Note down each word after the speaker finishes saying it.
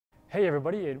Hey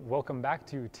everybody, and welcome back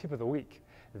to Tip of the Week.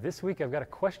 This week I've got a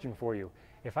question for you.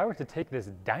 If I were to take this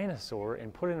dinosaur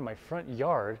and put it in my front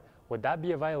yard, would that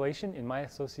be a violation in my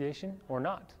association or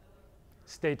not?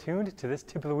 Stay tuned to this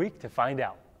Tip of the Week to find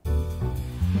out.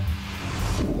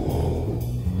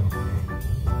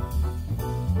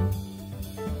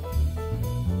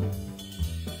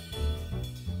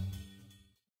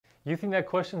 You think that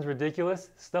question's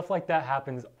ridiculous? Stuff like that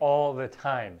happens all the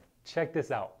time. Check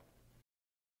this out.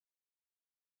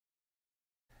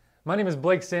 My name is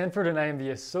Blake Sanford and I am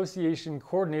the Association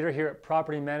Coordinator here at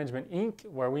Property Management Inc.,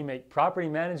 where we make property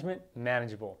management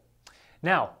manageable.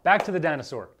 Now, back to the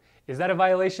dinosaur. Is that a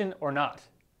violation or not?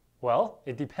 Well,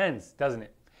 it depends, doesn't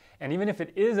it? And even if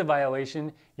it is a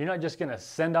violation, you're not just going to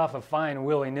send off a fine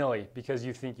willy-nilly because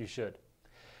you think you should.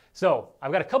 So,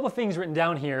 I've got a couple things written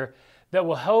down here that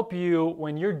will help you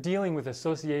when you're dealing with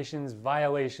associations,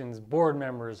 violations, board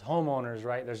members, homeowners,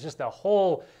 right? There's just a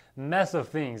whole mess of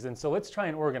things, and so let's try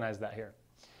and organize that here.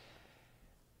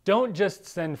 Don't just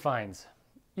send fines.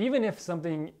 Even if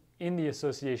something in the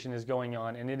association is going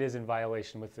on and it is in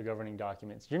violation with the governing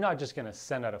documents, you're not just going to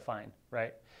send out a fine,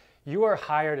 right? You are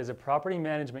hired as a property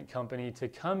management company to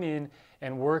come in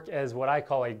and work as what I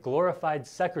call a glorified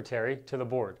secretary to the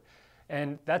board.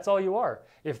 And that's all you are.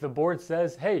 If the board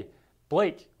says, hey,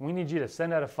 Blake, we need you to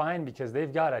send out a fine because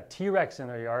they've got a T-Rex in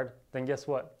their yard, then guess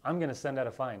what? I'm going to send out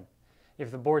a fine. If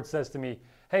the board says to me,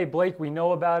 hey, Blake, we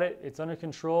know about it, it's under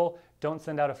control, don't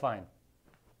send out a fine,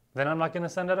 then I'm not going to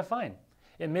send out a fine.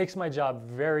 It makes my job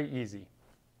very easy.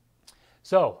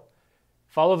 So,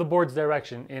 follow the board's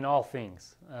direction in all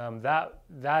things.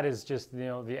 That is just,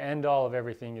 the end all of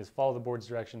everything is follow the board's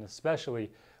direction, especially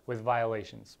with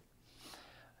violations.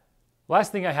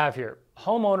 Last thing I have here,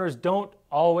 homeowners don't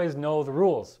always know the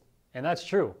rules, and that's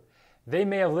true. They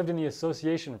may have lived in the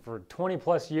association for 20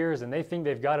 plus years and they think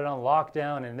they've got it on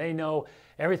lockdown and they know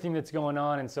everything that's going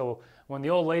on, and so when the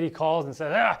old lady calls and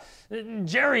says,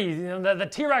 Jerry, the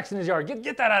T-Rex in his yard,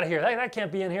 get that out of here, that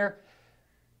can't be in here.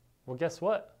 Well, guess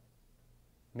what?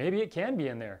 Maybe it can be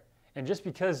in there. And just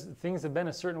because things have been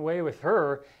a certain way with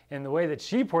her and the way that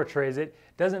she portrays it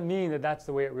doesn't mean that that's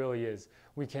the way it really is.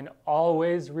 We can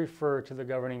always refer to the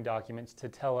governing documents to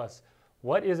tell us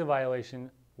what is a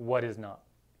violation, what is not.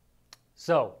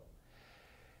 So,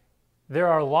 there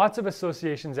are lots of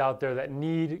associations out there that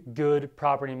need good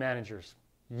property managers.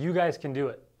 You guys can do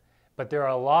it. But there are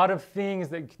a lot of things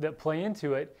that play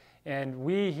into it, and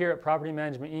we here at Property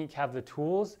Management Inc. have the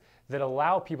tools that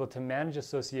allow people to manage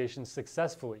associations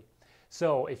successfully.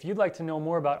 So, if you'd like to know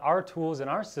more about our tools and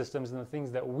our systems and the things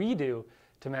that we do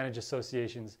to manage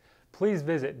associations, please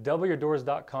visit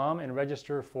doubleyourdoors.com and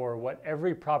register for what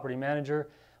every property manager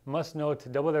must know to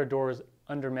double their doors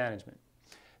under management.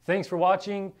 Thanks for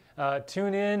watching.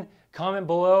 Tune in, comment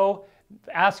below,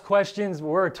 ask questions.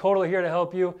 We're totally here to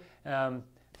help you.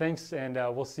 Thanks, and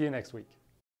we'll see you next week.